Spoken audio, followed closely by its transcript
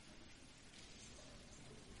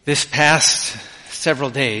This past several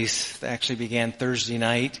days, actually began Thursday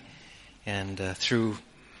night and through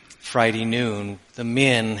Friday noon, the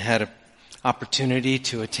men had an opportunity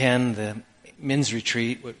to attend the men's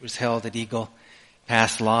retreat, which was held at Eagle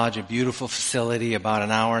Pass Lodge, a beautiful facility about an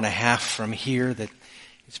hour and a half from here that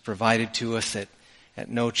is provided to us at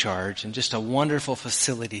no charge, and just a wonderful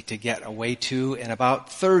facility to get away to, and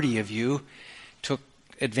about 30 of you took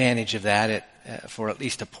advantage of that for at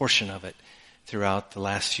least a portion of it throughout the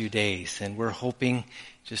last few days. And we're hoping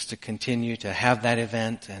just to continue to have that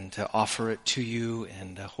event and to offer it to you,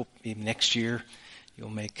 and hope maybe next year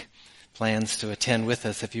you'll make plans to attend with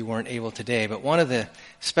us if you weren't able today. But one of the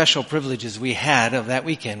special privileges we had of that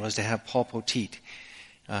weekend was to have Paul Poteet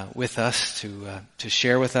with us to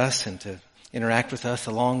share with us and to interact with us,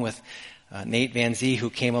 along with Nate Van Zee,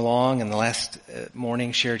 who came along and the last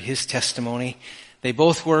morning shared his testimony. They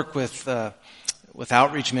both work with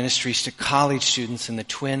outreach ministries to college students in the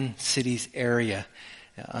Twin Cities area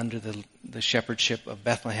under the shepherdship of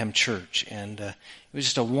Bethlehem Church. And it was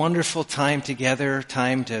just a wonderful time together,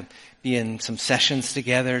 time to be in some sessions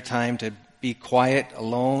together, time to be quiet,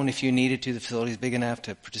 alone if you needed to. The facility is big enough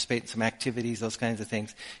to participate in some activities, those kinds of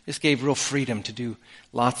things. Just gave real freedom to do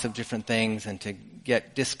lots of different things and to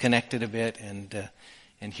get disconnected a bit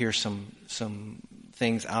and hear some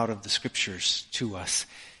things out of the scriptures to us.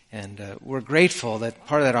 And we're grateful that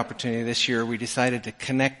part of that opportunity this year, we decided to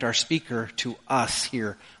connect our speaker to us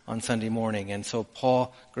here on Sunday morning. And so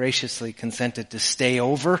Paul graciously consented to stay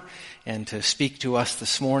over and to speak to us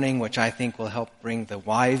this morning, which I think will help bring the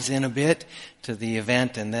wives in a bit to the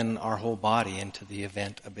event, and then our whole body into the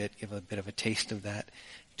event a bit, give a bit of a taste of that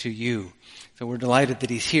to you. So we're delighted that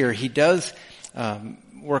he's here. He does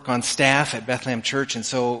work on staff at Bethlehem Church, and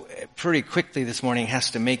so pretty quickly this morning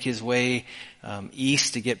has to make his way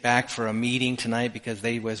east to get back for a meeting tonight, because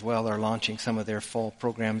they as well are launching some of their fall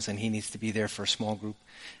programs, and he needs to be there for a small group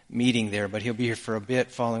meeting there. But he'll be here for a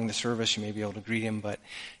bit following the service. You may be able to greet him, but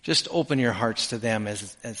just open your hearts to them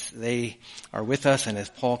as they are with us, and as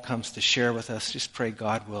Paul comes to share with us, just pray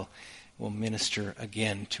God will minister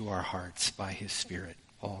again to our hearts by his Spirit.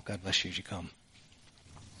 Paul, God bless you as you come.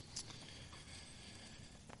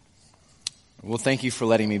 Well, thank you for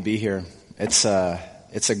letting me be here. It's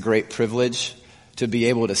a great privilege to be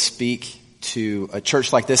able to speak to a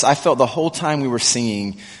church like this. I felt the whole time we were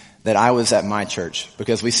singing that I was at my church,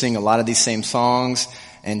 because we sing a lot of these same songs,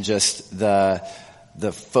 and just the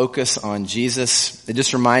focus on Jesus, it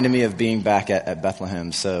just reminded me of being back at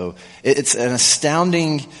Bethlehem. So it's an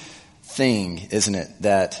astounding thing, isn't it,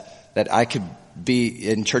 that I could be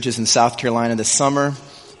in churches in South Carolina this summer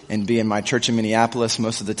and be in my church in Minneapolis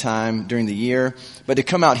most of the time during the year, but to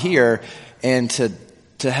come out here and to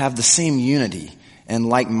have the same unity and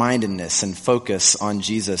like-mindedness and focus on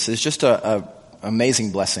Jesus is just a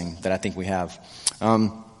amazing blessing that I think we have.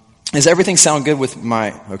 Does everything sound good with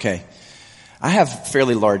okay. I have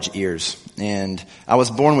fairly large ears, and I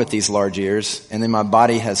was born with these large ears, and then my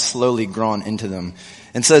body has slowly grown into them.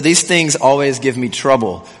 And so these things always give me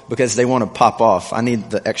trouble because they want to pop off. I need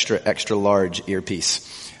the extra large earpiece.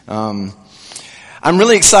 I'm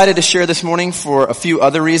really excited to share this morning for a few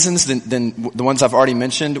other reasons than the ones I've already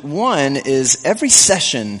mentioned. One is every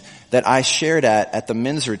session that I shared at the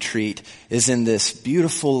men's retreat is in this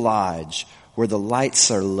beautiful lodge where the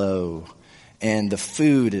lights are low and the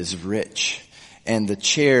food is rich and the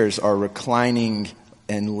chairs are reclining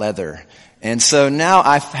in leather. And so now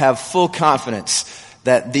I have full confidence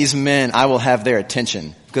that these men, I will have their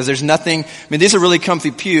attention, because there's nothing, these are really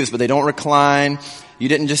comfy pews, but they don't recline. You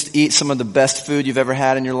didn't just eat some of the best food you've ever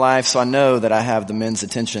had in your life, so I know that I have the men's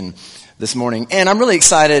attention this morning. And I'm really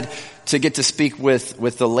excited to get to speak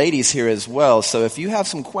with the ladies here as well. So if you have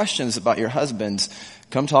some questions about your husbands,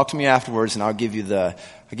 come talk to me afterwards, and I'll give you the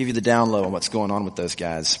down low on what's going on with those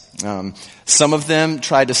guys. Some of them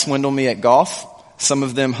tried to swindle me at golf. Some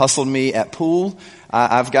of them hustled me at pool.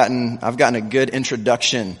 I've gotten a good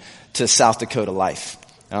introduction to South Dakota life.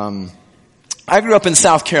 I grew up in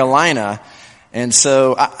South Carolina. And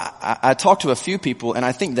so I talked to a few people, and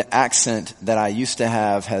I think the accent that I used to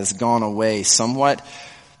have has gone away somewhat.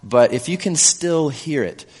 But if you can still hear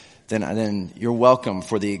it, then you're welcome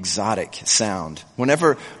for the exotic sound.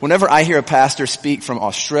 Whenever I hear a pastor speak from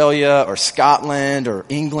Australia or Scotland or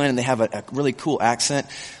England, and they have a really cool accent,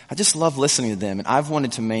 I just love listening to them. And I've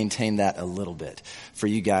wanted to maintain that a little bit for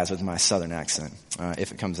you guys with my southern accent,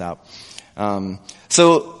 if it comes out.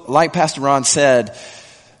 So like Pastor Ron said,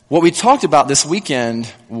 what we talked about this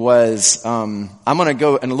weekend was, I'm going to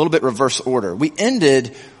go in a little bit reverse order. We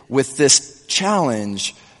ended with this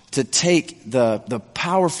challenge to take the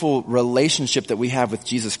powerful relationship that we have with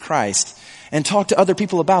Jesus Christ and talk to other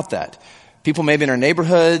people about that. People maybe in our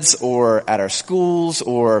neighborhoods or at our schools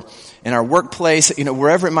or in our workplace,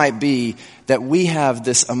 wherever it might be, that we have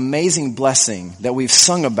this amazing blessing that we've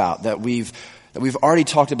sung about, that we've already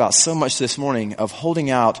talked about so much this morning, of holding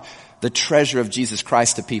out the treasure of Jesus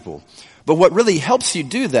Christ to people. But what really helps you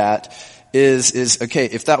do that is okay,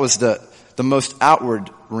 if that was the most outward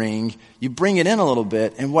ring, you bring it in a little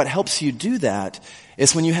bit, and what helps you do that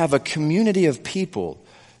is when you have a community of people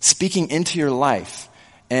speaking into your life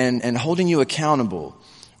and holding you accountable.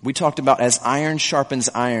 We talked about as iron sharpens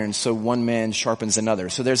iron, so one man sharpens another.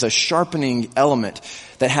 So there's a sharpening element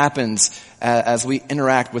that happens as we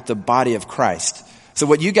interact with the body of Christ. So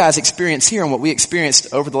what you guys experience here and what we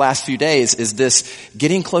experienced over the last few days is this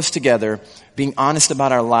getting close together, being honest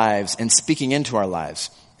about our lives, and speaking into our lives.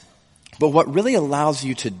 But what really allows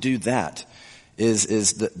you to do that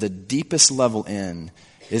is the deepest level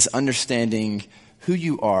is understanding who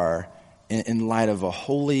you are in light of a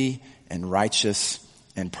holy and righteous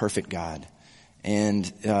and perfect God. And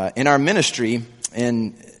in our ministry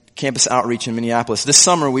in Campus Outreach in Minneapolis, this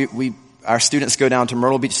summer our students go down to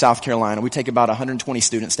Myrtle Beach, South Carolina. We take about 120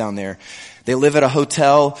 students down there. They live at a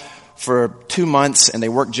hotel for 2 months and they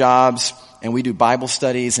work jobs, and we do Bible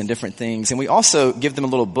studies and different things. And we also give them a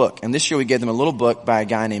little book. And this year we gave them a little book by a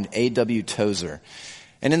guy named A.W. Tozer.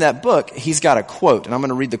 And in that book, he's got a quote, and I'm going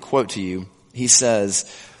to read the quote to you. He says,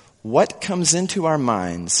 "What comes into our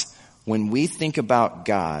minds when we think about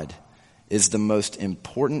God is the most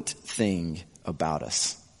important thing about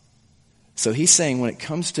us." So he's saying when it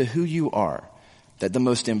comes to who you are, that the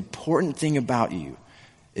most important thing about you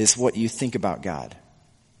is what you think about God.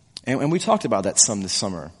 And we talked about that some this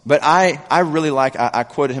summer. But I really I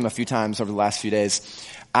quoted him a few times over the last few days.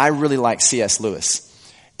 I really like C.S. Lewis.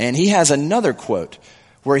 And he has another quote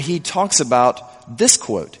where he talks about this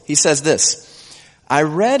quote. He says this, "I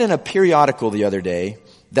read in a periodical the other day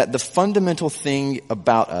that the fundamental thing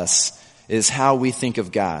about us is how we think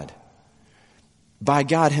of God. By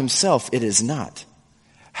God himself, it is not.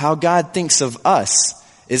 How God thinks of us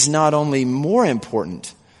is not only more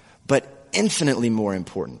important, but infinitely more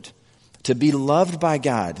important. To be loved by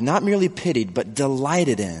God, not merely pitied, but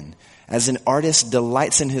delighted in, as an artist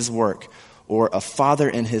delights in his work, or a father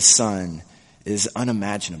in his son, is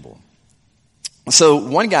unimaginable." So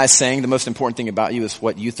one guy's saying the most important thing about you is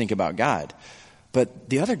what you think about God. But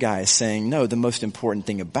the other guy is saying, no, the most important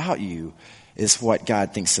thing about you is what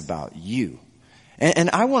God thinks about you.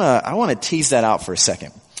 And I want to tease that out for a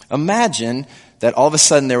second. Imagine that all of a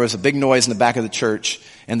sudden there was a big noise in the back of the church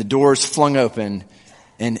and the doors flung open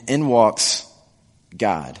and in walks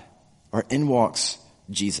God, or in walks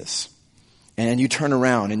Jesus. And you turn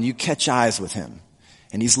around and you catch eyes with him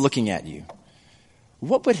and he's looking at you.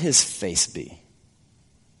 What would his face be?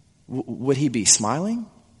 Would he be smiling?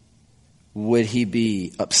 Would he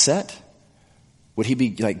be upset? Would he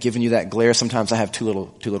be like giving you that glare? Sometimes I have two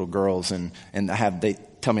little girls and they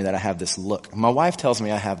tell me that I have this look. My wife tells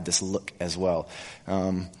me I have this look as well.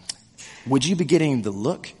 Would you be getting the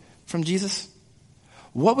look from Jesus?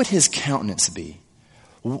 What would his countenance be?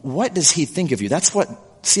 What does he think of you? That's what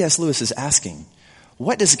C.S. Lewis is asking.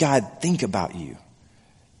 What does God think about you?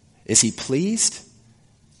 Is he pleased?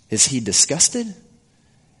 Is he disgusted?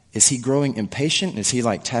 Is he growing impatient? Is he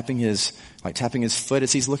like tapping his foot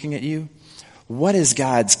as he's looking at you? What is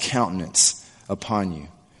God's countenance upon you?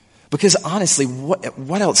 Because honestly,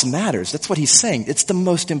 what else matters? That's what he's saying. It's the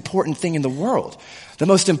most important thing in the world. The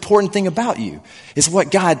most important thing about you is what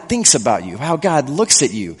God thinks about you, how God looks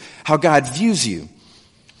at you, how God views you.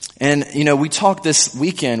 And, we talked this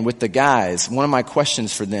weekend with the guys. One of my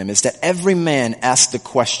questions for them is that every man asks the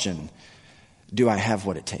question, do I have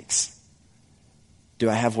what it takes? Do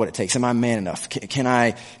I have what it takes? Am I man enough? Can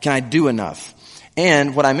I do enough?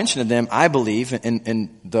 And what I mentioned to them, I believe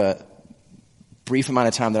in the brief amount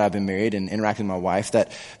of time that I've been married and interacting with my wife,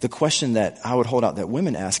 that the question that I would hold out that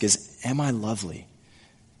women ask is, am I lovely?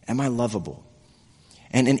 Am I lovable?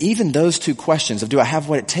 And even those two questions of do I have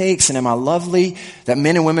what it takes and am I lovely, that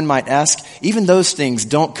men and women might ask, even those things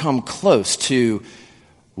don't come close to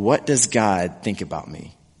what does God think about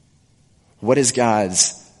me? What is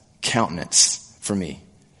God's countenance for me?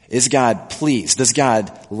 Is God pleased? Does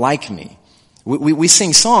God like me? We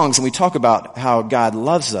sing songs and we talk about how God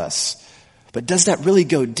loves us, but does that really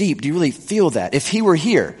go deep? Do you really feel that? If he were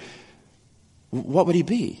here, what would he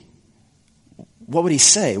be? What would he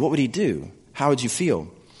say? What would he do? How would you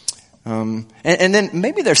feel? And then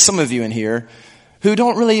maybe there's some of you in here who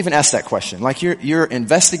don't really even ask that question. Like you're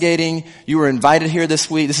investigating, you were invited here this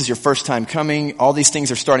week, this is your first time coming, all these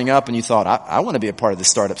things are starting up, and you thought, I want to be a part of this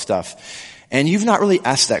startup stuff. And you've not really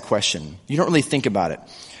asked that question. You don't really think about it.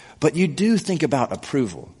 But you do think about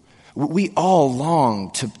approval. We all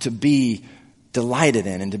long to be delighted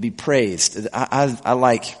in and to be praised. I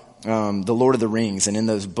like the Lord of the Rings, and in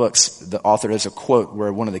those books, the author has a quote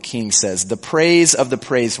where one of the kings says, "The praise of the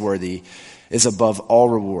praiseworthy is above all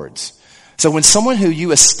rewards." So when someone who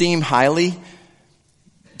you esteem highly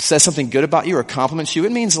says something good about you or compliments you,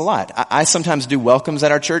 it means a lot. I sometimes do welcomes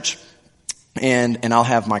at our church, and I'll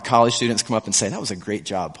have my college students come up and say, "That was a great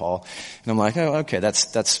job, Paul." And I'm like, "Oh, okay,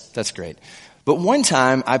 that's great." But one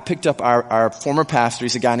time I picked up our former pastor,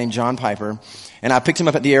 he's a guy named John Piper, and I picked him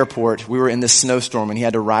up at the airport. We were in this snowstorm, and he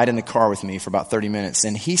had to ride in the car with me for about 30 minutes.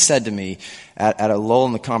 And he said to me at a lull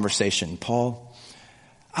in the conversation, "Paul,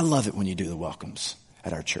 I love it when you do the welcomes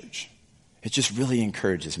at our church. It just really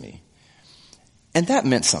encourages me." And that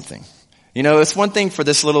meant something. You know, it's one thing for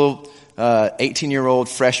this little 18-year-old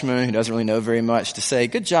freshman who doesn't really know very much to say,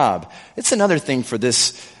 "Good job." It's another thing for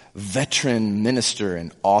this veteran minister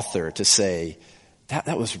and author to say,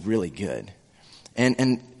 that was really good.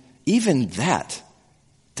 And even that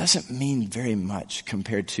doesn't mean very much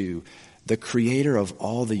compared to the creator of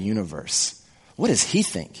all the universe. What does he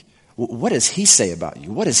think? What does he say about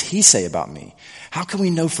you? What does he say about me? How can we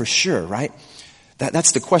know for sure, right?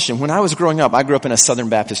 That's the question. When I was growing up, I grew up in a Southern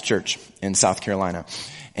Baptist church in South Carolina.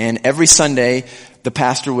 And every Sunday, the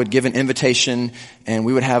pastor would give an invitation, and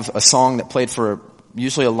we would have a song that played for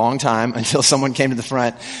usually a long time until someone came to the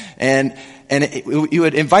front. And it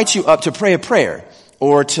would invite you up to pray a prayer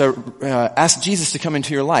or to ask Jesus to come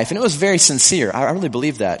into your life. And it was very sincere. I really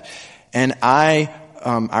believe that. And I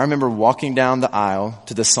remember walking down the aisle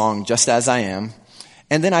to the song "Just As I Am,"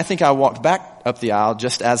 and then I think I walked back up the aisle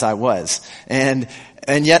just as I was.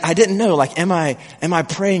 And yet I didn't know, like, am I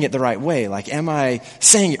praying it the right way? Like, am I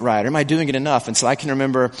saying it right? Or am I doing it enough? And so I can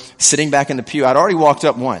remember sitting back in the pew. I'd already walked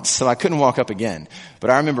up once, so I couldn't walk up again. But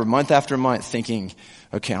I remember month after month thinking,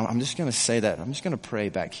 okay, I'm just going to say that. I'm just going to pray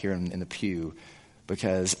back here in the pew,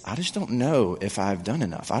 because I just don't know if I've done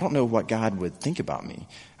enough. I don't know what God would think about me.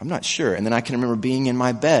 I'm not sure. And then I can remember being in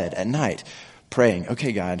my bed at night praying,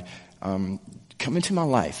 okay, God, come into my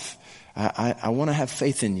life. I want to have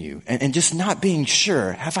faith in you. And just not being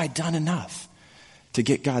sure, have I done enough to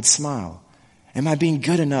get God's smile? Am I being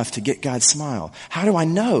good enough to get God's smile? How do I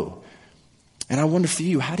know? And I wonder for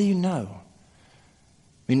you, how do you know?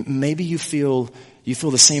 I mean, maybe you feel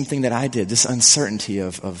the same thing that I did, this uncertainty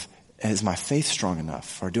of is my faith strong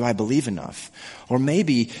enough? Or do I believe enough? Or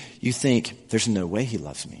maybe you think, there's no way he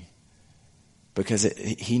loves me, because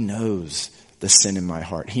he knows the sin in my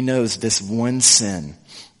heart. He knows this one sin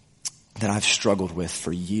that I've struggled with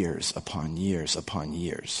for years upon years upon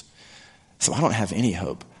years. So I don't have any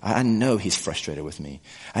hope. I know he's frustrated with me.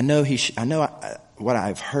 I know what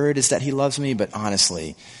I've heard is that he loves me, but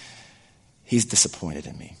honestly, he's disappointed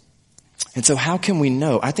in me. And so how can we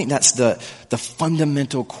know? I think that's the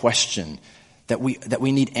fundamental question that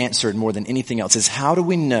we need answered more than anything else, is how do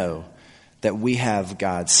we know that we have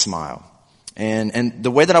God's smile? And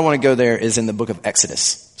the way that I want to go there is in the book of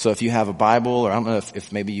Exodus. So if you have a Bible, or I don't know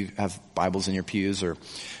if maybe you have Bibles in your pews or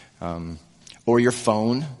your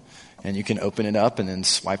phone, and you can open it up and then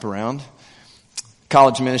swipe around.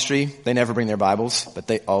 College ministry, they never bring their Bibles, but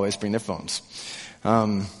they always bring their phones.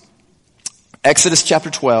 Exodus chapter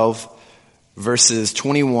 12, verses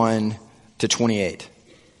 21 to 28.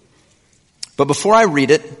 But before I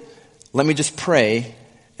read it, let me just pray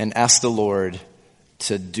and ask the Lord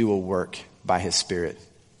to do a work by his Spirit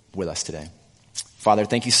with us today. Father,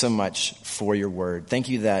 thank you so much for your word. Thank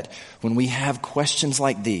you that when we have questions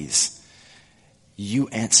like these, you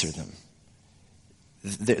answer them.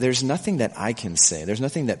 There's nothing that I can say. There's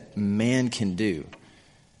nothing that man can do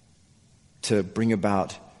to bring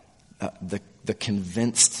about the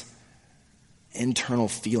convinced internal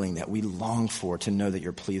feeling that we long for, to know that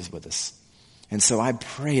you're pleased with us. And so I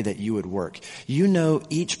pray that you would work. You know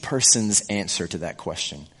each person's answer to that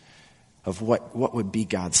question of what would be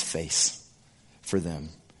God's face for them.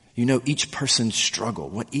 You know each person's struggle,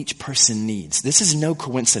 what each person needs. This is no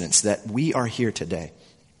coincidence that we are here today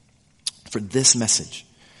for this message.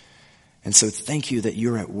 And so thank you that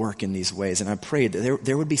you're at work in these ways. And I pray that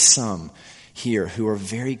there would be some here who are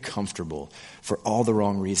very comfortable for all the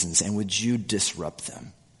wrong reasons, and would you disrupt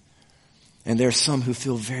them? And there are some who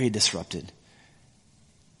feel very disrupted,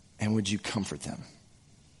 and would you comfort them?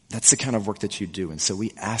 That's the kind of work that you do. And so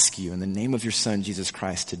we ask you in the name of your Son, Jesus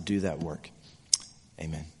Christ, to do that work.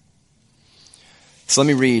 Amen. So let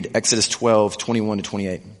me read Exodus 12, 21 to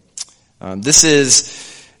 28.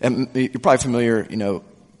 You're probably familiar,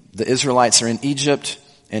 the Israelites are in Egypt,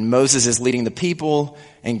 and Moses is leading the people,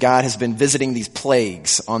 and God has been visiting these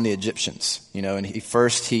plagues on the Egyptians. And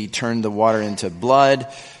he turned the water into blood,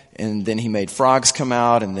 and then he made frogs come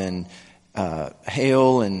out, and then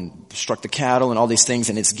hail, and struck the cattle, and all these things,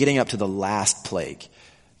 and it's getting up to the last plague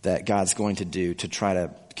that God's going to do to try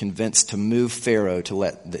to move Pharaoh to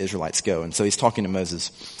let the Israelites go. And so he's talking to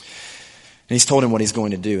Moses, and he's told him what he's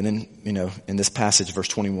going to do. And then, in this passage, verse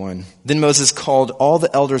 21, then Moses called all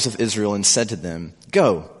the elders of Israel and said to them,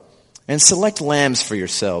 go and select lambs for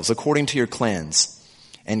yourselves according to your clans,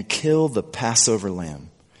 and kill the Passover lamb.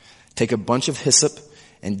 Take a bunch of hyssop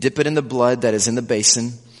and dip it in the blood that is in the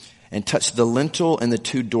basin, and touch the lintel and the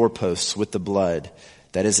 2 doorposts with the blood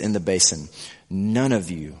that is in the basin. None of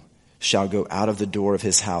you shall go out of the door of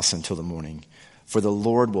his house until the morning, for the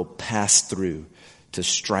Lord will pass through to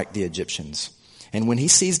strike the Egyptians. And when he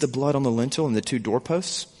sees the blood on the lintel and the 2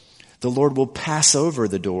 doorposts, the Lord will pass over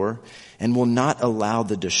the door and will not allow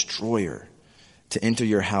the destroyer to enter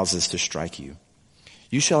your houses to strike you.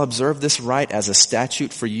 You shall observe this rite as a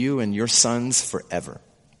statute for you and your sons forever.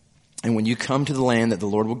 And when you come to the land that the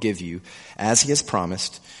Lord will give you, as he has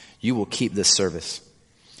promised, you will keep this service.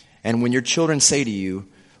 And when your children say to you,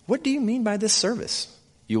 what do you mean by this service?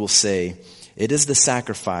 You will say, it is the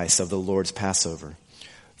sacrifice of the Lord's Passover.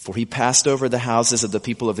 For he passed over the houses of the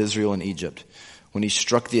people of Israel in Egypt when he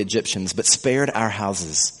struck the Egyptians, but spared our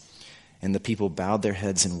houses. And the people bowed their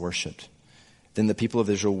heads and worshipped. Then the people of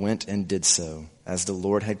Israel went and did so, as the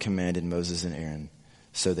Lord had commanded Moses and Aaron.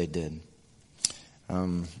 So they did.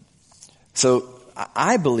 So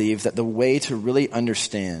I believe that the way to really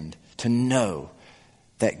understand, to know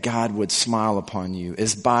that God would smile upon you,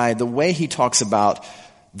 is by the way he talks about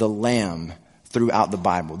the lamb throughout the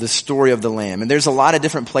Bible, the story of the lamb. And there's a lot of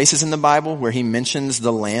different places in the Bible where he mentions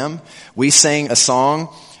the lamb. We sang a song,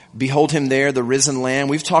 Behold him there, the risen lamb.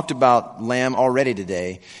 We've talked about lamb already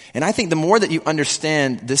today. And I think the more that you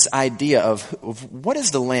understand this idea of what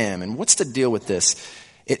is the lamb and what's the deal with this,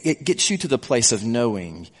 it gets you to the place of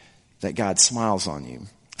knowing that God smiles on you.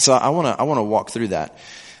 So I want to walk through that.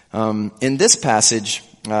 In this passage,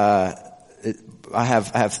 I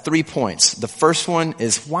have 3 points. The first one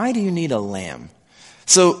is, why do you need a lamb?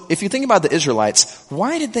 So if you think about the Israelites,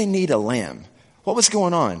 why did they need a lamb? What was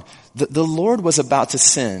going on? The Lord was about to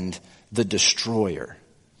send the destroyer.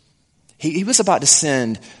 He was about to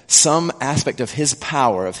send some aspect of his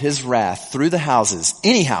power, of his wrath through the houses,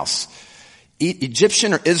 any house,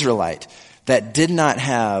 Egyptian or Israelite, that did not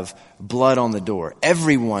have blood on the door.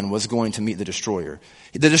 Everyone was going to meet the destroyer.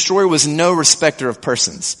 The destroyer was no respecter of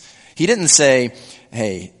persons. He didn't say,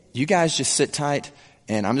 hey, you guys just sit tight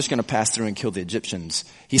and I'm just going to pass through and kill the Egyptians.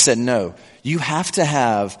 He said, no, you have to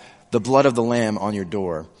have the blood of the lamb on your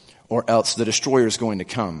door, or else the destroyer is going to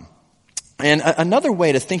come. And another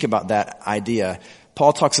way to think about that idea,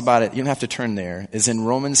 Paul talks about it, you don't have to turn there, is in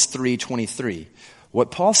Romans 3:23. What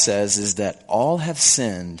Paul says is that all have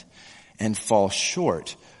sinned and fall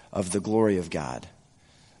short of the glory of God.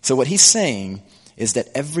 So what he's saying is that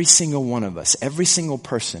every single one of us, every single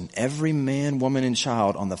person, every man, woman, and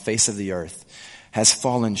child on the face of the earth has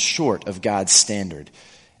fallen short of God's standard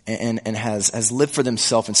and has lived for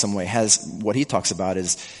themselves in some way, has what he talks about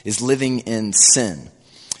is living in sin.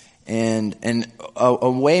 And a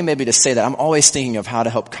way maybe to say that, I'm always thinking of how to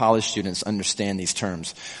help college students understand these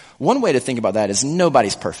terms. One way to think about that is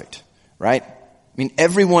nobody's perfect, right? I mean,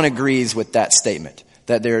 everyone agrees with that statement,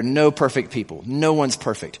 that there are no perfect people. No one's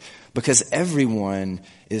perfect, because everyone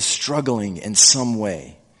is struggling in some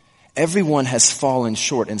way. Everyone has fallen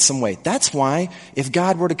short in some way. That's why if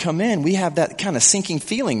God were to come in, we have that kind of sinking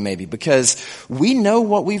feeling maybe, because we know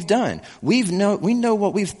what we've done. We know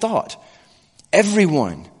what we've thought.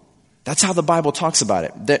 Everyone. That's how the Bible talks about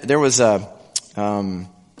it. There's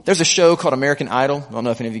a show called American Idol. I don't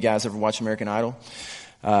know if any of you guys ever watch American Idol.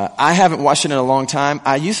 I haven't watched it in a long time.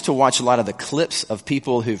 I used to watch a lot of the clips of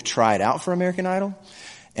people who've tried out for American Idol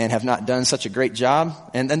and have not done such a great job.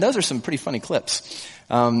 And those are some pretty funny clips.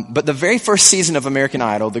 But the very first season of American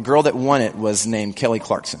Idol, the girl that won it was named Kelly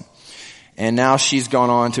Clarkson. And now she's gone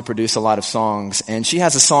on to produce a lot of songs. And she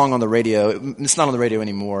has a song on the radio. It's not on the radio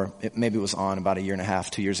anymore. Maybe it was on about 1.5 years,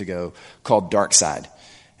 2 years ago, called Dark Side.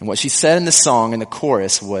 And what she said in the song, in the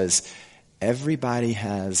chorus, was, everybody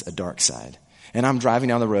has a dark side. And I'm driving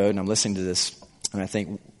down the road and I'm listening to this and I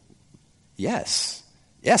think, yes,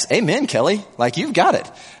 amen, Kelly. Like, you've got it.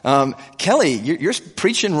 Kelly, you're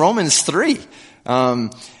preaching Romans 3.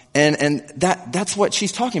 And that's what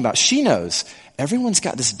she's talking about. She knows everyone's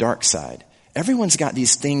got this dark side. Everyone's got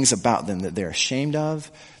these things about them that they're ashamed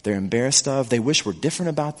of, they're embarrassed of, they wish were different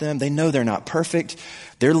about them, they know they're not perfect.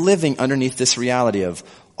 They're living underneath this reality of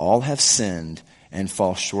all have sinned and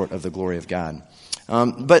fall short of the glory of God.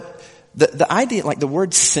 But the idea, like the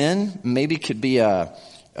word sin, maybe could be a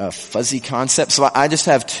fuzzy concept. So I just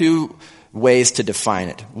have two ways to define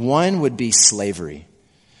it. One would be slavery.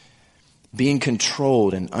 Being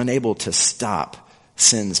controlled and unable to stop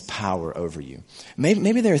sin's power over you.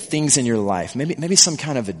 Maybe there are things in your life, maybe some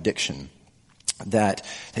kind of addiction that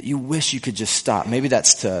you wish you could just stop. Maybe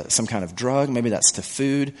that's to some kind of drug, maybe that's to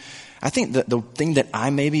food. I think the thing that I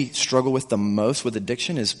maybe struggle with the most with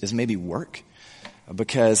addiction is maybe work,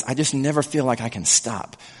 because I just never feel like I can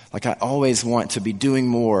stop. Like I always want to be doing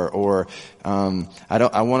more, or I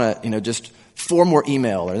want to, just 4 more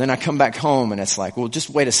email, or then I come back home and it's like, well,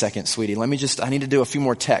 just wait a second, sweetie. I need to do a few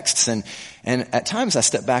more texts. And at times I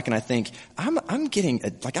step back and I think,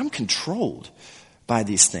 I'm controlled by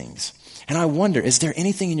these things. And I wonder, is there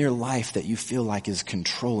anything in your life that you feel like is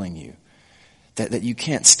controlling you? That you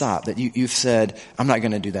can't stop, that you've said, I'm not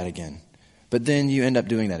going to do that again. But then you end up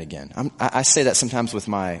doing that again. I say that sometimes with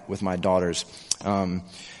my daughters.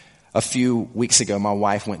 A few weeks ago, my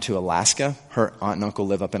wife went to Alaska. Her aunt and uncle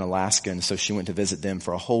live up in Alaska, and so she went to visit them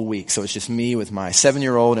for a whole week. So it's just me with my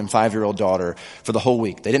 7-year-old and 5-year-old daughter for the whole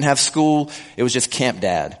week. They didn't have school. It was just Camp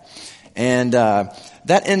Dad. And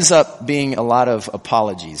that ends up being a lot of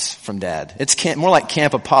apologies from Dad. It's more like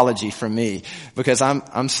camp apology from me, because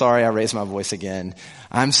I'm sorry I raised my voice again.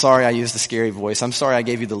 I'm sorry I used the scary voice. I'm sorry I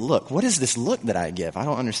gave you the look. What is this look that I give? I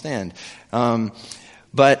don't understand.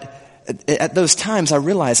 But at those times, I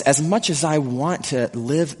realize as much as I want to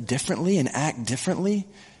live differently and act differently,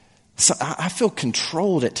 so I feel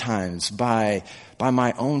controlled at times by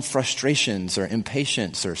my own frustrations or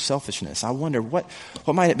impatience or selfishness. I wonder, what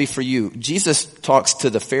might it be for you? Jesus talks to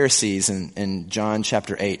the Pharisees in John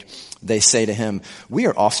chapter 8. They say to him, "We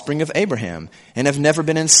are offspring of Abraham and have never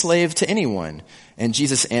been enslaved to anyone." And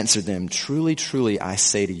Jesus answered them, "Truly, truly, I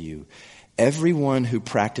say to you, everyone who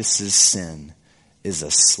practices sin is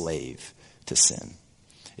a slave to sin,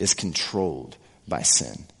 is controlled by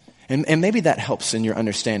sin." And maybe that helps in your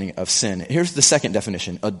understanding of sin. Here's the second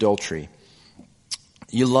definition: adultery.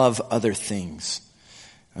 You love other things.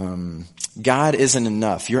 God isn't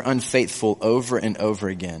enough. You're unfaithful over and over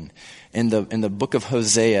again. In the book of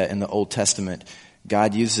Hosea in the Old Testament,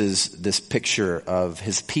 God uses this picture of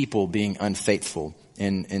his people being unfaithful.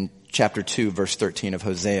 In chapter 2, verse 13 of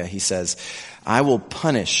Hosea, he says, "I will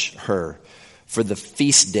punish her for the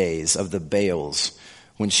feast days of the Baals,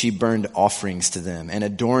 when she burned offerings to them and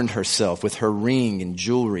adorned herself with her ring and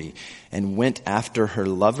jewelry and went after her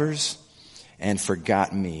lovers and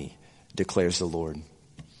forgot me, declares the Lord."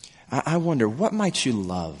 I wonder, what might you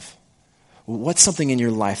love? What's something in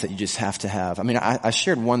your life that you just have to have? I mean, I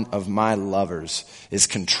shared one of my lovers is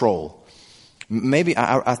control. Maybe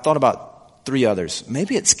I thought about 3 others.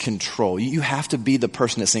 Maybe it's control. You have to be the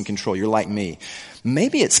person that's in control. You're like me.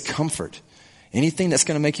 Maybe it's comfort. Anything that's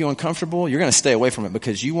going to make you uncomfortable, you're going to stay away from it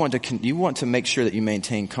because you want to make sure that you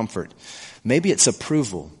maintain comfort. Maybe it's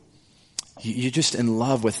approval. You're just in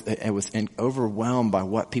love with and overwhelmed by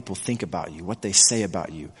what people think about you, what they say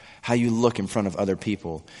about you, how you look in front of other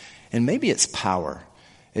people. And maybe it's power.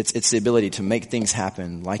 It's the ability to make things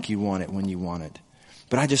happen like you want it when you want it.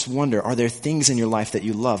 But I just wonder, are there things in your life that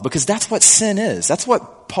you love? Because that's what sin is. That's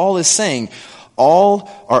what Paul is saying. All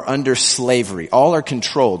are under slavery. All are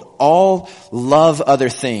controlled. All love other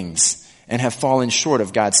things and have fallen short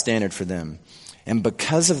of God's standard for them. And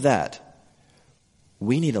because of that,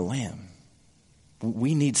 we need a lamb.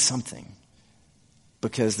 We need something.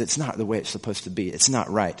 Because it's not the way it's supposed to be. It's not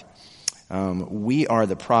right. We are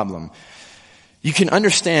the problem. You can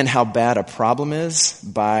understand how bad a problem is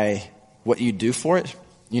by what you do for it.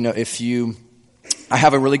 I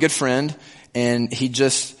have a really good friend, and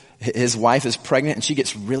his wife is pregnant, and she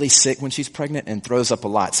gets really sick when she's pregnant and throws up a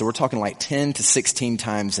lot. So we're talking like 10 to 16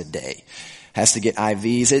 times a day. Has to get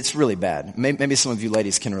IVs. It's really bad. Maybe some of you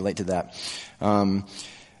ladies can relate to that.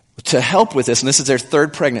 To help with this, and this is their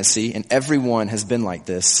 3rd pregnancy, and everyone has been like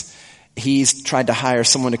this, he's tried to hire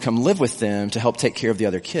someone to come live with them to help take care of the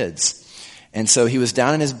other kids. And so he was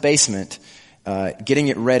down in his basement, getting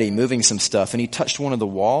it ready, moving some stuff, and he touched one of the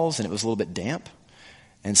walls, and it was a little bit damp.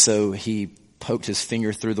 And so he poked his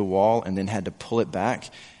finger through the wall and then had to pull it back,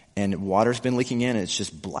 and water's been leaking in, and it's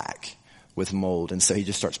just black with mold. And so he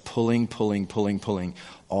just starts pulling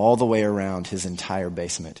all the way around his entire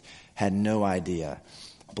basement. Had no idea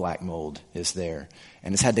black mold is there,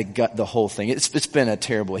 and has had to gut the whole thing. It's been a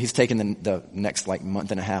terrible. He's taken the next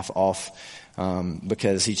month and a half off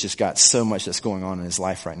because he's just got so much that's going on in his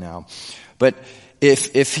life right now. But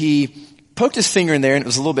if he poked his finger in there and it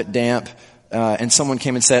was a little bit damp, and someone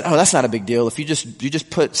came and said, "Oh, that's not a big deal. If you just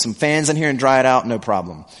put some fans in here and dry it out, no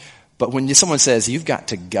problem." But when someone says you've got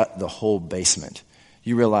to gut the whole basement,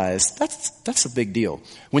 you realize that's a big deal.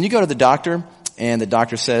 When you go to the doctor and the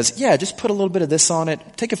doctor says, "Yeah, just put a little bit of this on it,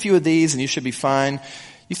 take a few of these, and you should be fine,"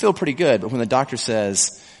 you feel pretty good. But when the doctor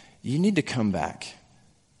says, "You need to come back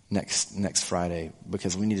next Friday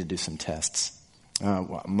because we need to do some tests."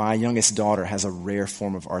 My youngest daughter has a rare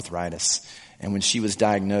form of arthritis. And when she was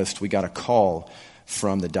diagnosed, we got a call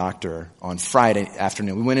from the doctor on Friday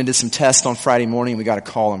afternoon. We went and did some tests on Friday morning. We got a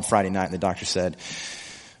call on Friday night, and the doctor said,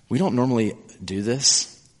 "We don't normally do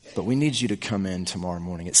this, but we need you to come in tomorrow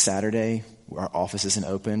morning. It's Saturday. Our office isn't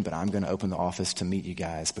open, but I'm going to open the office to meet you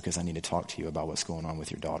guys because I need to talk to you about what's going on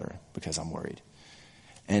with your daughter because I'm worried."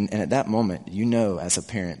 And at that moment, you know as a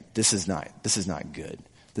parent, this is not good.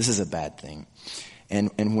 This is a bad thing.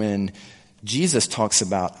 And when Jesus talks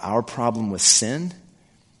about our problem with sin,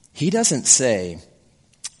 he doesn't say,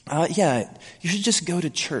 "Yeah, you should just go to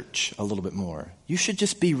church a little bit more. You should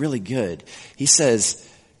just be really good." He says,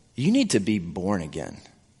 "You need to be born again.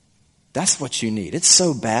 That's what you need. It's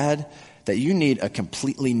so bad that you need a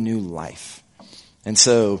completely new life." And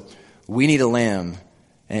so we need a lamb,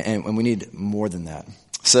 and we need more than that.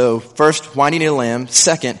 So first, why do you need a lamb?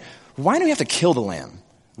 Second, why do we have to kill the lamb?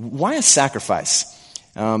 Why a sacrifice?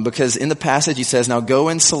 Because in the passage he says, "Now go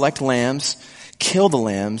and select lambs, kill the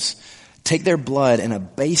lambs, take their blood in a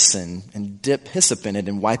basin and dip hyssop in it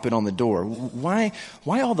and wipe it on the door." Why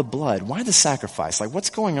all the blood? Why the sacrifice? Like, what's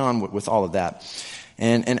going on with all of that?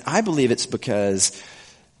 And I believe it's because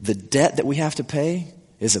the debt that we have to pay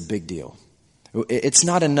is a big deal. It's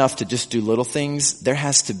not enough to just do little things. There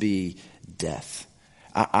has to be death.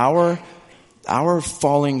 Our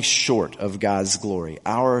falling short of God's glory,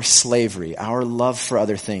 our slavery, our love for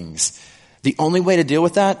other things, the only way to deal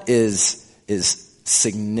with that is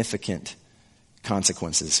significant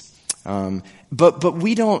consequences. But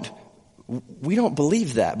we don't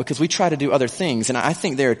believe that because we try to do other things. And I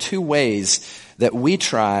think there are two ways that we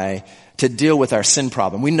try to deal with our sin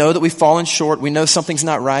problem. We know that we've fallen short. We know something's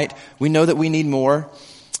not right. We know that we need more.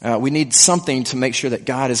 We need something to make sure that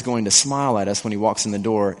God is going to smile at us when he walks in the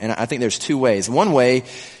door. And I think there's two ways. One way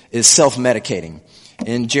is self-medicating.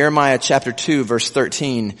 In Jeremiah chapter 2, verse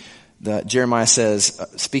 13, Jeremiah says,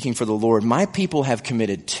 speaking for the Lord, "My people have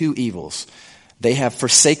committed two evils. They have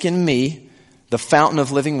forsaken me, the fountain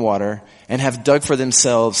of living water, and have dug for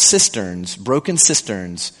themselves cisterns, broken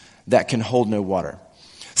cisterns that can hold no water."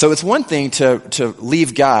 So it's one thing to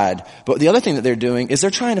leave God, but the other thing that they're doing is they're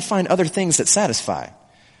trying to find other things that satisfy.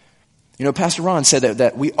 You know, Pastor Ron said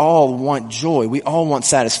that we all want joy, we all want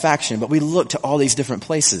satisfaction, but we look to all these different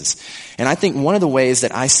places. And I think one of the ways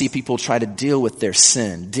that I see people try to deal with their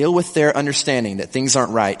sin, deal with their understanding that things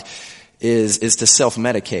aren't right, is to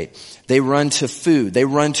self-medicate. They run to food, they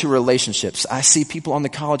run to relationships. I see people on the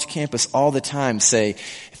college campus all the time say,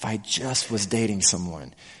 "If I just was dating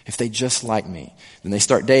someone, if they just like me." Then they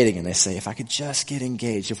start dating and they say, "If I could just get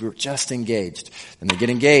engaged, if we were just engaged." Then they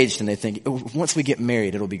get engaged and they think, "Oh, once we get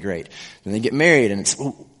married, it'll be great." Then they get married and it's,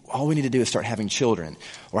 "Oh, all we need to do is start having children."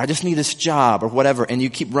 Or, "I just need this job," or whatever. And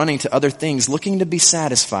you keep running to other things looking to be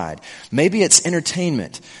satisfied. Maybe it's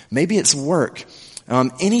entertainment. Maybe it's work.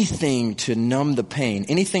 Anything to numb the pain.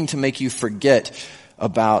 Anything to make you forget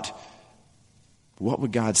about what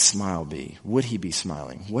would God's smile be? Would he be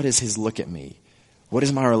smiling? What is his look at me? What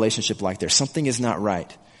is my relationship like there? Something is not right.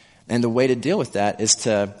 And the way to deal with that is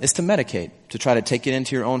to medicate, to try to take it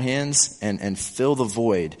into your own hands and fill the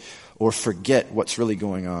void or forget what's really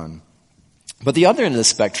going on. But the other end of the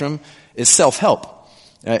spectrum is self-help.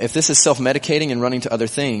 If this is self-medicating and running to other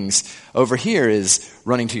things, over here is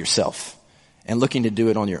running to yourself and looking to do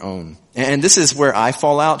it on your own. And this is where I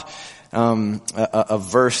fall out. A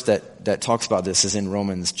verse that talks about this is in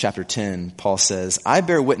Romans chapter 10. Paul says, "I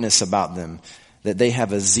bear witness about them that they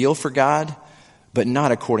have a zeal for God, but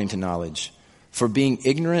not according to knowledge. For being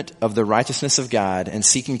ignorant of the righteousness of God and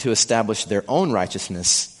seeking to establish their own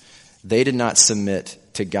righteousness, they did not submit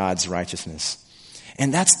to God's righteousness."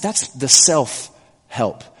 And that's the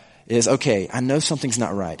self-help. Is, okay, I know something's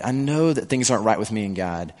not right. I know that things aren't right with me and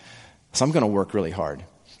God, so I'm going to work really hard.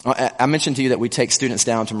 I mentioned to you that we take students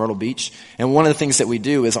down to Myrtle Beach, and one of the things that we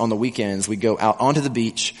do is on the weekends we go out onto the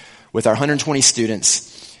beach with our 120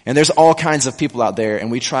 students, and there's all kinds of people out there, and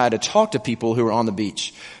we try to talk to people who are on the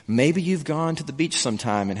beach. Maybe you've gone to the beach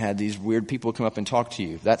sometime and had these weird people come up and talk to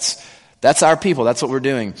you. That's That's our people. That's what we're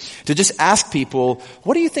doing. To just ask people,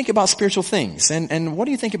 what do you think about spiritual things? And what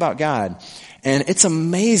do you think about God? And it's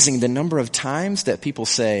amazing the number of times that people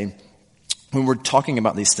say, when we're talking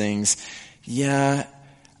about these things, yeah,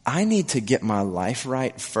 I need to get my life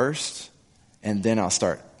right first, and then I'll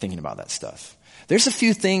start thinking about that stuff. There's a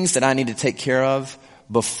few things that I need to take care of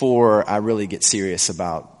before I really get serious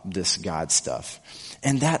about this God stuff.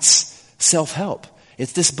 And that's self-help.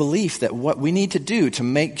 It's this belief that what we need to do to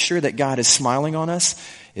make sure that God is smiling on us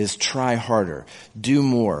is try harder, do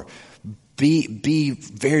more, be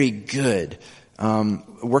very good,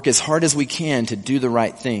 work as hard as we can to do the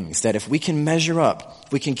right things. That if we can measure up,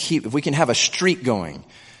 if we can have a streak going,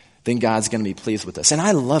 then God's going to be pleased with us. And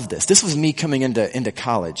I love this. This was me coming into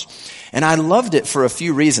college. And I loved it for a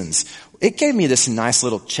few reasons. It gave me this nice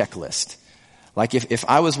little checklist. Like if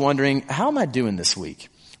I was wondering, how am I doing this week?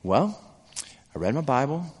 Well, I read my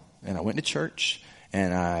Bible, and I went to church,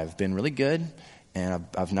 and I've been really good, and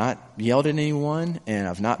I've not yelled at anyone, and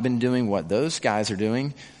I've not been doing what those guys are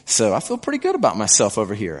doing. So I feel pretty good about myself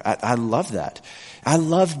over here. I love that. I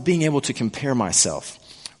love being able to compare myself.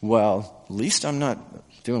 Well, at least I'm not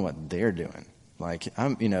doing what they're doing. Like,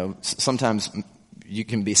 sometimes you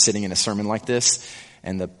can be sitting in a sermon like this,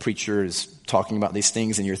 and the preacher is talking about these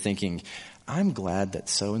things, and you're thinking, I'm glad that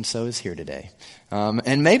so-and-so is here today.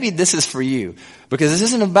 And maybe this is for you, because this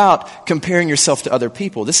isn't about comparing yourself to other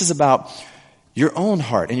people. This is about your own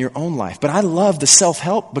heart and your own life. But I love the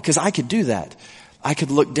self-help because I could do that. I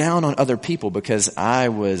could look down on other people because I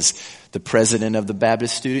was the president of the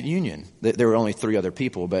Baptist Student Union. There were only 3 other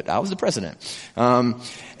people, but I was the president.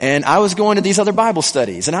 And I was going to these other Bible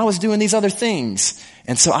studies, and I was doing these other things.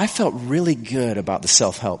 And so I felt really good about the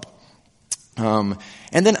self-help.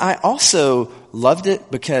 And then I also loved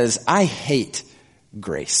it because I hate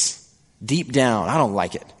grace. Deep down, I don't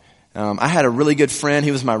like it. I had a really good friend.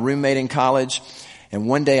 He was my roommate in college. And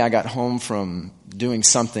one day I got home from doing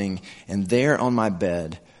something, and there on my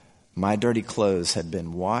bed, my dirty clothes had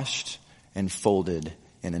been washed and folded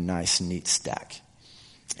in a nice, neat stack.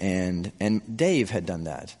 And Dave had done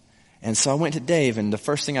that. And so I went to Dave, and the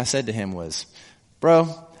first thing I said to him was,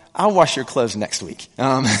 bro, I'll wash your clothes next week.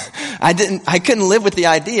 I couldn't live with the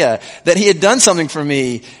idea that he had done something for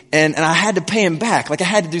me and I had to pay him back. Like I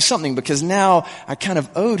had to do something because now I kind of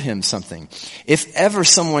owed him something. If ever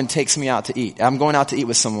someone takes me out to eat, I'm going out to eat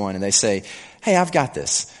with someone and they say, hey, I've got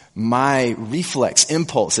this. My reflex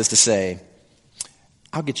impulse is to say,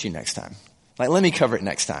 I'll get you next time. Like, let me cover it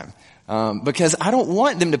next time. Because I don't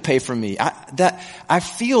want them to pay for me. I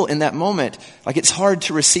feel in that moment like it's hard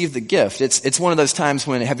to receive the gift. It's one of those times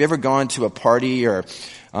when, have you ever gone to a party or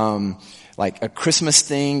like a Christmas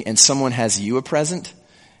thing and someone has you a present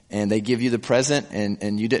and they give you the present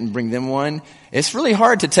and you didn't bring them one? It's really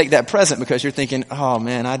hard to take that present because you're thinking, oh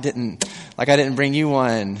man, I didn't bring you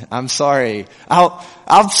one. I'm sorry.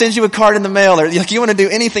 I'll send you a card in the mail, or like you want to do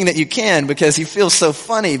anything that you can because you feel so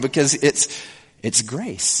funny because it's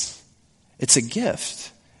grace. It's a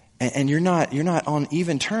gift. And you're not on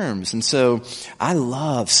even terms. And so I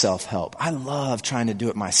love self-help. I love trying to do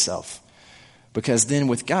it myself. Because then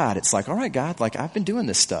with God, it's like, all right, God, like I've been doing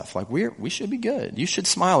this stuff. Like we should be good. You should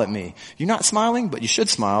smile at me. You're not smiling, but you should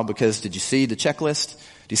smile because did you see the checklist?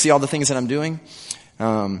 Do you see all the things that I'm doing?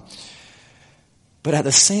 But at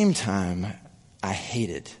the same time, I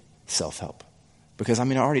hated self-help. Because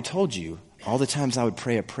I already told you, all the times I would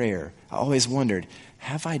pray a prayer, I always wondered,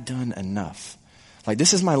 have I done enough? Like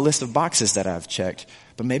this is my list of boxes that I've checked,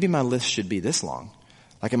 but maybe my list should be this long.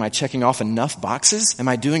 Like am I checking off enough boxes? Am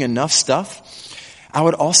I doing enough stuff? I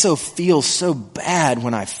would also feel so bad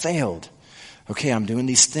when I failed. Okay, I'm doing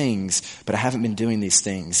these things, but I haven't been doing these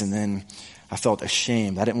things. And then I felt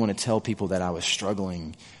ashamed. I didn't want to tell people that I was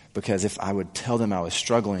struggling because if I would tell them I was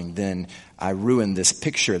struggling, then I ruined this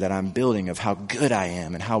picture that I'm building of how good I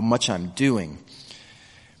am and how much I'm doing.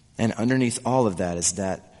 And underneath all of that is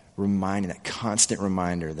that constant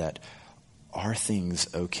reminder that are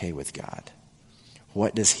things okay with God?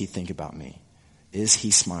 What does he think about me? Is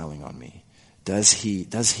he smiling on me? Does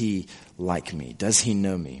he like me? Does he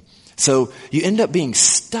know me? So you end up being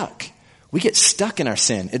stuck. We get stuck in our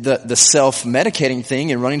sin. The self-medicating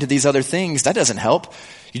thing and running to these other things, that doesn't help.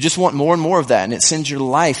 You just want more and more of that, and it sends your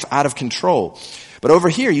life out of control. But over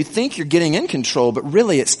here, you think you're getting in control, but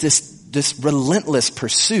really it's this relentless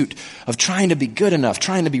pursuit of trying to be good enough,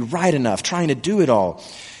 trying to be right enough, trying to do it all.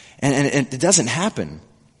 And it doesn't happen.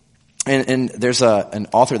 And there's an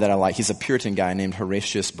author that I like. He's a Puritan guy named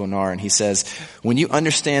Horatius Bonar, and he says, when you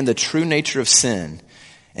understand the true nature of sin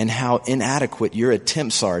and how inadequate your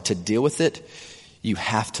attempts are to deal with it, you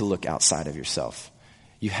have to look outside of yourself.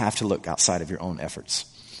 You have to look outside of your own efforts.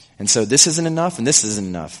 And so this isn't enough and this isn't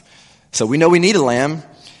enough. So we know we need a lamb,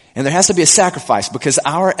 and there has to be a sacrifice because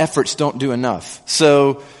our efforts don't do enough.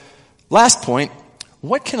 So last point,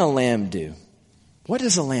 what can a lamb do? What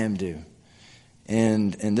does a lamb do?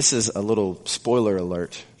 And this is a little spoiler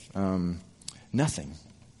alert. Nothing.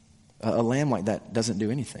 A lamb like that doesn't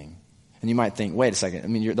do anything. And you might think, wait a second. I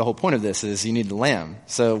mean, the whole point of this is you need the lamb.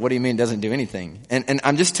 So what do you mean it doesn't do anything? And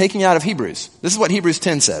I'm just taking it out of Hebrews. This is what Hebrews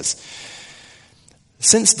 10 says.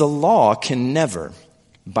 Since the law can never,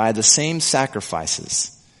 by the same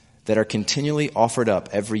sacrifices that are continually offered up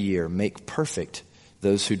every year, make perfect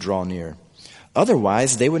those who draw near.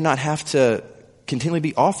 Otherwise, they would not have to continually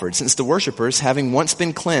be offered, since the worshipers, having once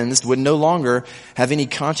been cleansed, would no longer have any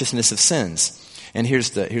consciousness of sins. And here's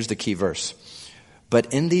the key verse.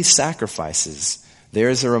 But in these sacrifices, there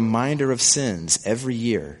is a reminder of sins every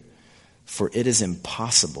year, for it is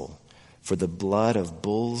impossible for the blood of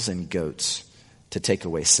bulls and goats to take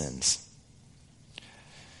away sins.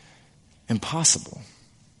 Impossible.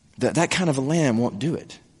 That kind of a lamb won't do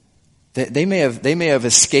it. They may have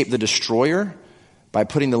escaped the destroyer by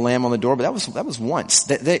putting the lamb on the door, but that was once.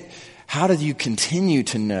 How do you continue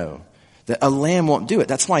to know that a lamb won't do it?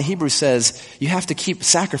 That's why Hebrews says you have to keep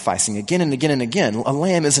sacrificing again and again and again. A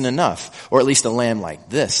lamb isn't enough, or at least a lamb like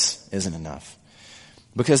this isn't enough.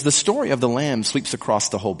 Because the story of the lamb sweeps across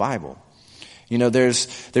the whole Bible. You know, there's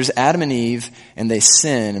Adam and Eve, and they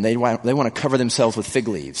sin, and they want to cover themselves with fig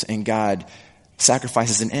leaves, and God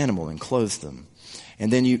sacrifices an animal and clothes them.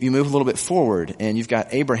 And then you move a little bit forward, and you've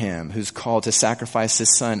got Abraham, who's called to sacrifice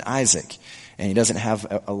his son Isaac, and he doesn't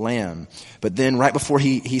have a lamb. But then right before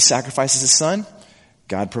he sacrifices his son,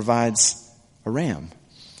 God provides a ram.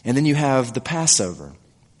 And then you have the Passover.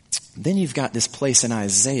 Then you've got this place in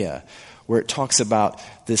Isaiah where it talks about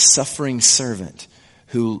this suffering servant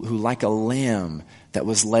who like a lamb that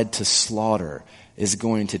was led to slaughter is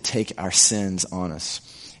going to take our sins on us.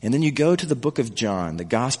 And then you go to the book of John, the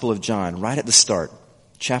Gospel of John, right at the start,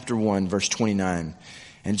 chapter 1, verse 29.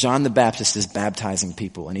 And John the Baptist is baptizing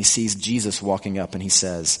people, and he sees Jesus walking up, and he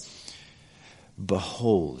says,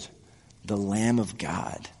 "Behold, the Lamb of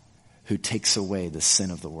God who takes away the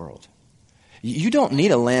sin of the world." You don't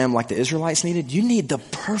need a lamb like the Israelites needed. You need the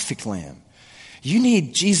perfect lamb. You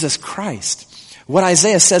need Jesus Christ. What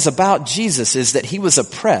Isaiah says about Jesus is that he was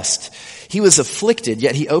oppressed. He was afflicted,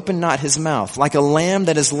 yet he opened not his mouth. Like a lamb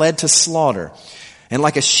that is led to slaughter, and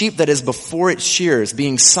like a sheep that is before its shears,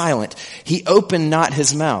 being silent, he opened not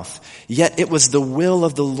his mouth. Yet it was the will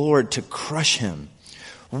of the Lord to crush him.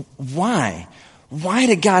 Why? Why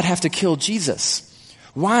did God have to kill Jesus?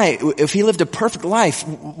 Why? If he lived a perfect life,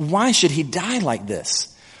 why should he die like this?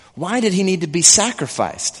 Why did he need to be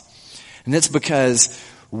sacrificed? And that's because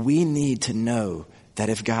we need to know that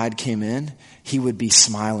if God came in, he would be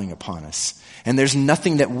smiling upon us. And there's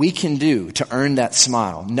nothing that we can do to earn that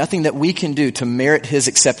smile. Nothing that we can do to merit his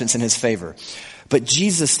acceptance and his favor. But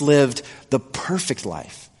Jesus lived the perfect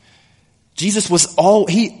life. Jesus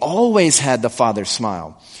he always had the Father's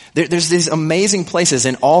smile. There's these amazing places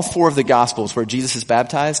in all 4 of the Gospels where Jesus is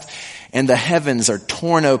baptized, and the heavens are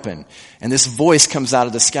torn open, and this voice comes out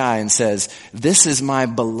of the sky and says, "This is my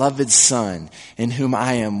beloved Son, in whom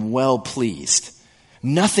I am well pleased."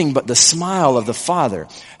 Nothing but the smile of the Father.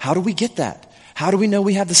 How do we get that? How do we know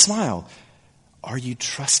we have the smile? Are you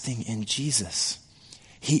trusting in Jesus?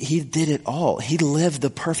 He did it all. He lived the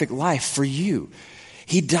perfect life for you.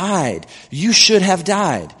 He died. You should have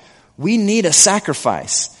died. We need a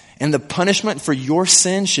sacrifice. And the punishment for your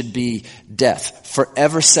sin should be death,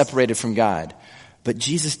 forever separated from God. But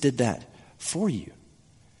Jesus did that for you.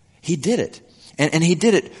 He did it. And he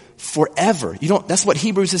did it forever. That's what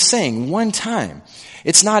Hebrews is saying. One time.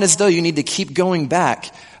 It's not as though you need to keep going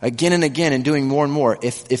back again and again and doing more and more.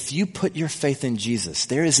 If you put your faith in Jesus,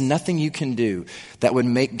 there is nothing you can do that would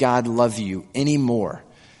make God love you any more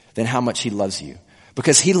than how much he loves you.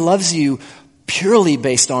 Because he loves you purely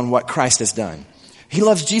based on what Christ has done. He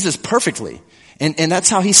loves Jesus perfectly. And that's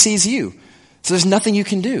how he sees you. So there's nothing you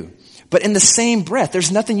can do. But in the same breath,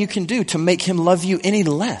 there's nothing you can do to make him love you any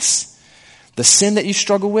less. The sin that you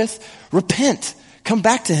struggle with, repent. Come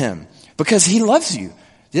back to him. Because he loves you.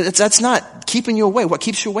 That's not keeping you away. What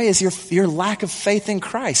keeps you away is your lack of faith in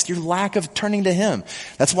Christ. Your lack of turning to him.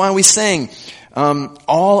 That's why we sing,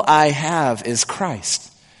 all I have is Christ.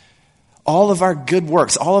 All of our good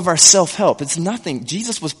works, all of our self-help, it's nothing.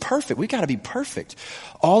 Jesus was perfect. We got to be perfect.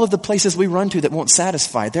 All of the places we run to that won't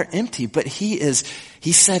satisfy, they're empty. But he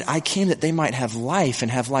said, I came that they might have life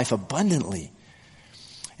and have life abundantly.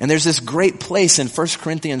 And there's this great place in 1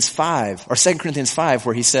 Corinthians 5 or 2 Corinthians 5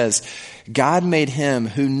 where he says, God made him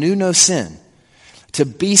who knew no sin to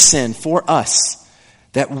be sin for us,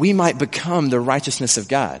 that we might become the righteousness of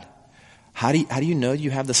God. How do you know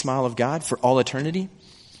you have the smile of God for all eternity?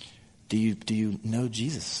 Do you know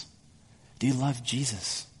Jesus? Do you love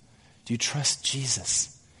Jesus? Do you trust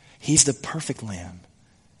Jesus? He's the perfect Lamb.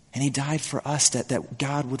 And he died for us that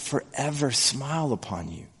God would forever smile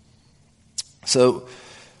upon you. So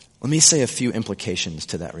let me say a few implications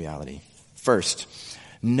to that reality. First,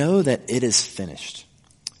 know that it is finished.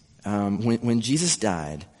 When Jesus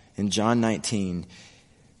died in John 19,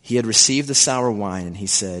 he had received the sour wine and he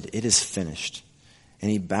said, "It is finished." And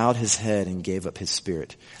he bowed his head and gave up his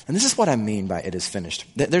spirit. And this is what I mean by "it is finished."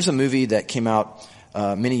 There's a movie that came out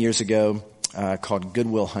many years ago called Good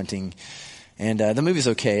Will Hunting. And the movie's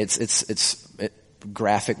okay. It's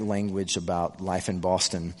graphic language about life in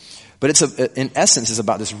Boston. But in essence, it's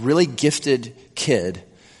about this really gifted kid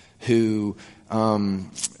who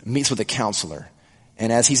meets with a counselor.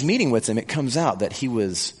 And as he's meeting with him, it comes out that he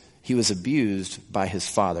was abused by his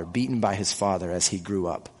father, beaten by his father as he grew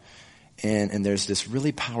up. And there's this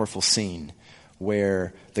really powerful scene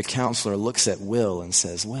where the counselor looks at Will and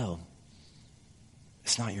says, "Will,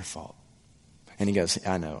 it's not your fault." And he goes,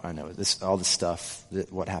 I know. All this stuff,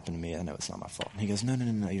 what happened to me, I know it's not my fault. And he goes, no,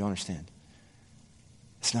 you don't understand.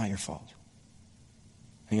 It's not your fault.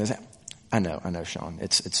 And he goes, I know, Sean.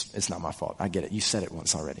 It's not my fault. I get it. You said it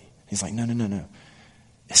once already. He's like, no.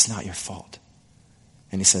 It's not your fault.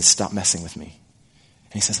 And he says, "Stop messing with me."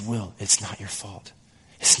 And he says, "Will, it's not your fault.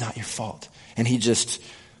 It's not your fault." And he just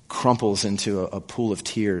crumples into a pool of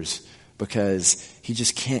tears because he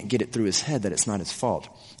just can't get it through his head that it's not his fault.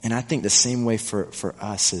 And I think the same way for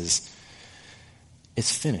us is,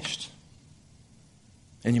 it's finished.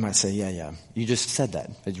 And you might say, yeah, you just said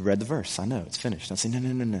that. You read the verse. I know, it's finished. I say,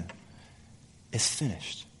 no. It's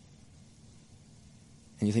finished.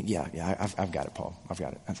 And you think, yeah, I've got it, Paul. I've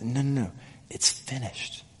got it. I say, no. It's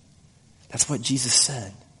finished. That's what Jesus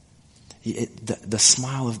said. The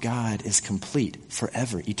smile of God is complete,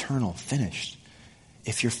 forever, eternal, finished,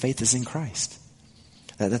 if your faith is in Christ.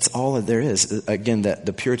 That's all that there is. Again,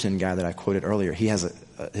 the Puritan guy that I quoted earlier, he has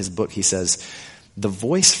his book, he says, "The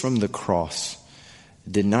voice from the cross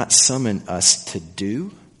did not summon us to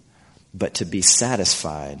do, but to be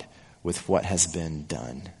satisfied with what has been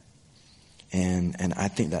done." And I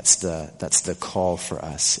think that's the call for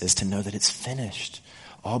us, is to know that it's finished.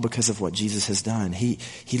 All because of what Jesus has done.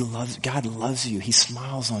 God loves you. He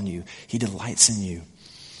smiles on you. He delights in you.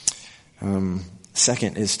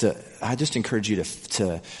 Second is I just encourage you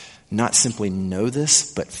to not simply know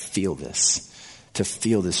this, but feel this. To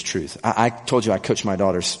feel this truth. I told you I coach my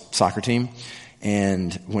daughter's soccer team,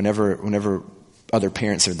 and whenever other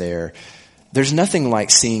parents are there, there's nothing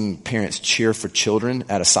like seeing parents cheer for children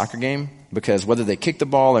at a soccer game, because whether they kick the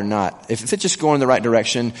ball or not, if it's just going in the right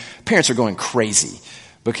direction, parents are going crazy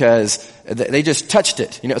because they just touched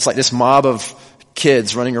it. It's like this mob of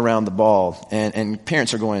kids running around the ball, and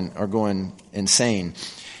parents are going insane.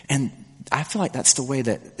 And I feel like if that's the way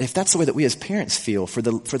that we as parents feel for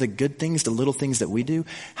the good things, the little things that we do,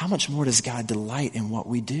 how much more does God delight in what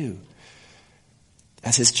we do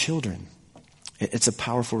as his children? It's a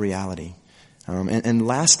powerful reality. And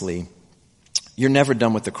lastly, you're never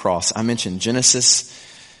done with the cross. I mentioned Genesis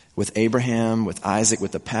with Abraham, with Isaac,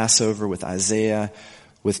 with the Passover, with Isaiah,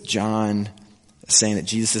 with John, saying that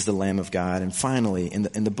Jesus is the Lamb of God. And finally,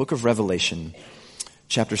 in the book of Revelation,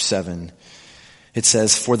 chapter 7, it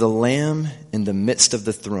says, "For the Lamb in the midst of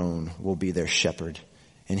the throne will be their shepherd,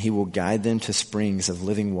 and he will guide them to springs of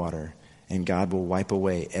living water, and God will wipe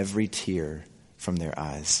away every tear from their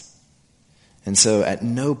eyes." And so at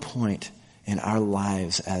no point in our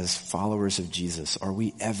lives as followers of Jesus are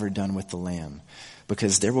we ever done with the Lamb,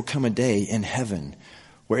 because there will come a day in heaven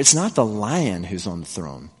where it's not the lion who's on the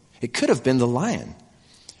throne. It could have been the lion,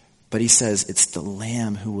 but he says it's the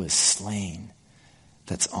Lamb who was slain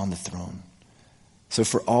that's on the throne. So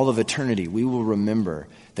for all of eternity, we will remember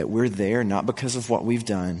that we're there not because of what we've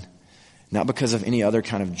done, not because of any other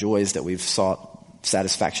kind of joys that we've sought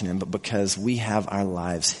satisfaction in, but because we have our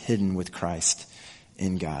lives hidden with Christ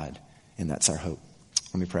in God. And that's our hope.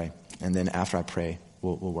 Let me pray. And then after I pray,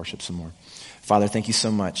 we'll worship some more. Father, thank you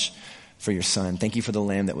so much for your Son. Thank you for the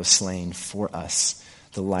Lamb that was slain for us.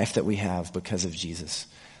 The life that we have because of Jesus.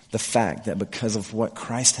 The fact that because of what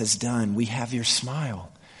Christ has done, we have your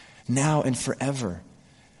smile now and forever.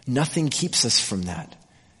 Nothing keeps us from that.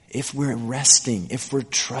 If we're resting, if we're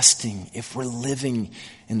trusting, if we're living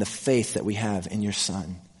in the faith that we have in your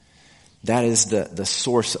Son, that is the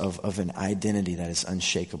source of an identity that is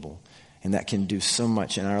unshakable. And that can do so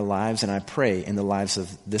much in our lives. And I pray in the lives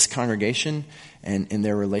of this congregation and in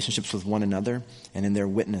their relationships with one another and in their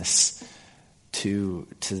witness to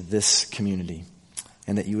this community.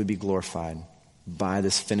 and that you would be glorified by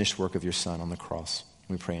this finished work of your Son on the cross.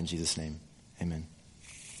 We pray in Jesus' name. Amen.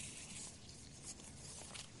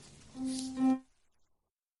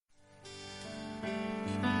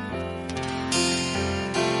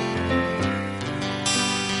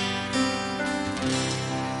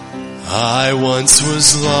 I once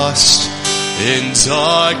was lost in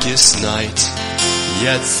darkest night,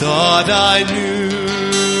 yet thought I knew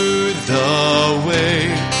the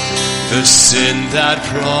way. The sin that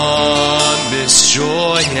promised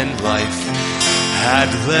joy and life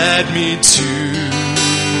had led me to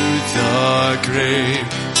the grave.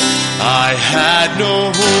 I had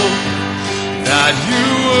no hope that you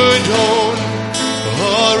would own,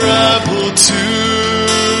 a rebel to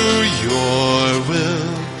your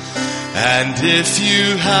will. And if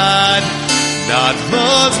you had not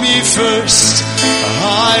loved me first,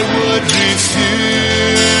 I would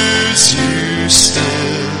refuse you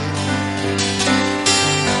still.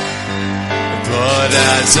 But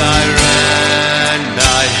as I ran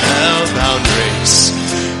my hell-bound race,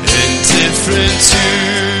 indifferent to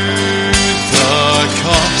the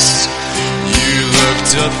cost, you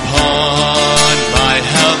looked upon my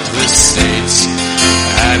helpless state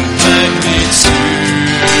and led me to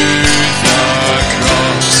the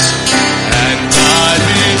cross. And I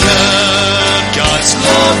beheld God's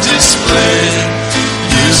love displayed.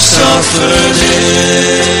 You suffered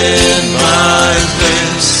in my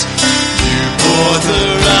place. You bore the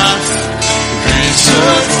wrath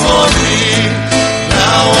reserved for me.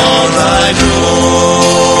 Now all I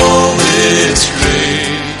know is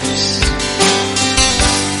grace.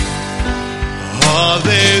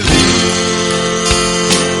 Hallelujah.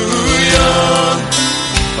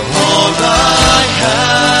 All I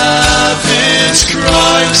have is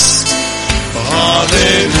Christ.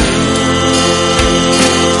 Hallelujah.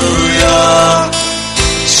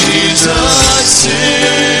 Jesus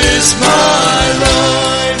is my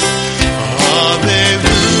life. Hallelujah.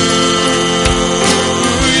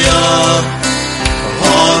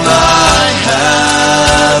 All I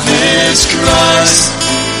have is Christ.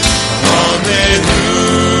 Hallelujah.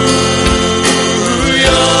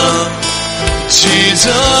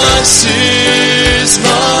 Jesus is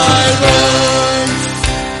my life.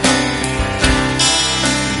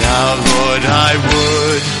 Now, Lord, I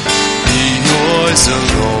would be yours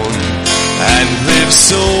alone and live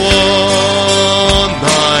so all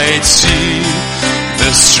might see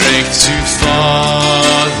the strength to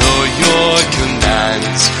follow your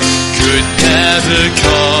commands could never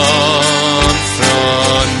come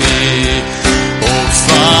from me. Oh,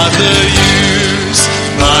 Father, use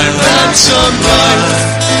my ransom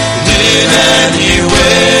life in any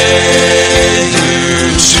way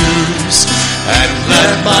you choose, and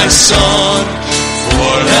let my song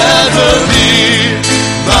forever be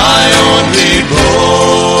my only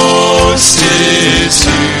boast is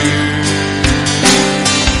you.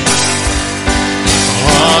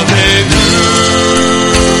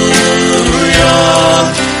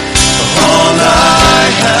 Hallelujah. All I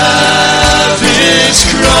have is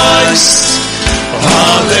Christ.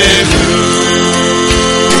 Hallelujah.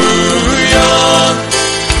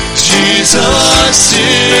 Jesus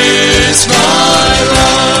is my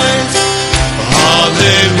life.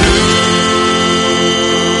 Hallelujah.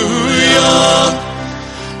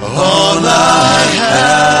 All I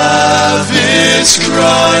have is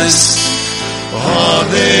Christ.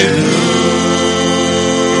 Hallelujah.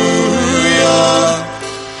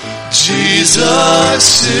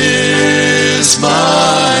 Jesus is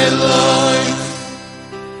my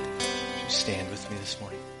life. Would you stand with me this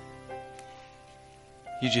morning?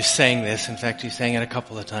 You just sang this. In fact, you sang it a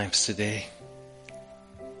couple of times today.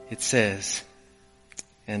 It says,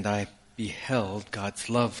 and I beheld God's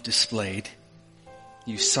love displayed.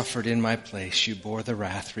 You suffered in my place. You bore the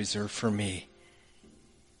wrath reserved for me.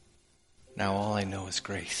 Now all I know is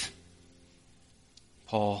grace.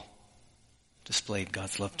 Paul displayed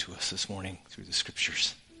God's love to us this morning through the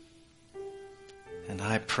scriptures. And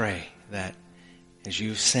I pray that as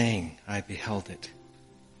you sang, I beheld it,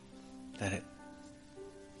 that it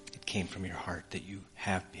came from your heart, that you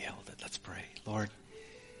have beheld it. Let's pray. Lord,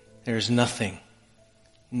 there is nothing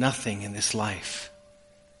in this life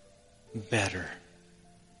better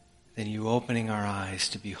than you opening our eyes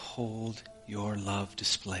to behold your love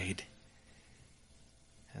displayed.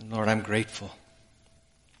 And Lord, I'm grateful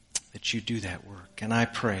that you do that work. And I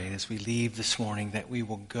pray as we leave this morning that we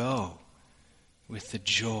will go with the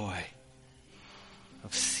joy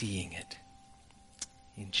of seeing it.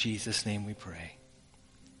 In Jesus' name we pray.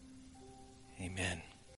 Amen.